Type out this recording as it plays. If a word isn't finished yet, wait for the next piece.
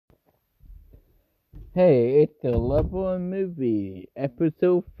Hey, it's the Level Movie,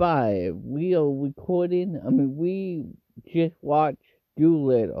 episode 5. We are recording, we just watched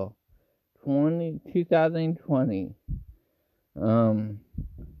Dolittle, 2020. Um,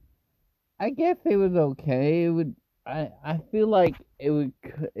 I guess it was okay. I feel like it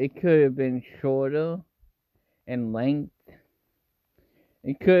could have been shorter in length.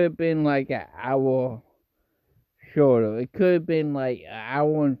 It could have been like an hour shorter. It could have been like an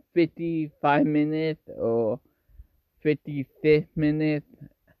hour and 55 minutes or 55th minute.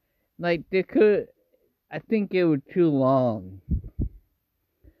 Like I think it was too long.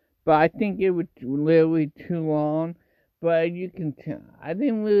 But I think it was literally too long. But you can tell, I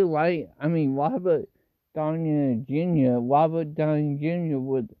didn't really like. Robert Downey Jr.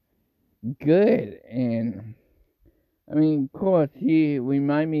 was good, and of course, he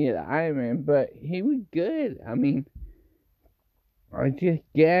reminded me of Iron Man, but he was good. I just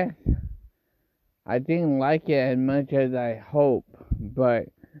guess I didn't like it as much as I hoped, but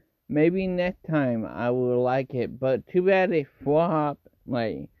maybe next time I will like it. But too bad it flopped.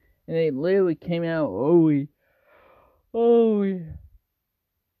 And it literally came out early, early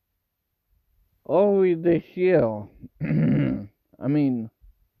this year.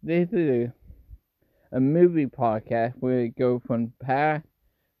 This is a movie podcast where it goes from past,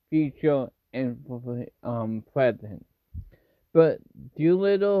 future, and present. But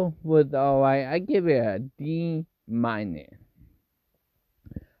Doolittle was alright. I give it a D minus.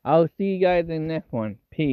 I'll see you guys in the next one. Peace.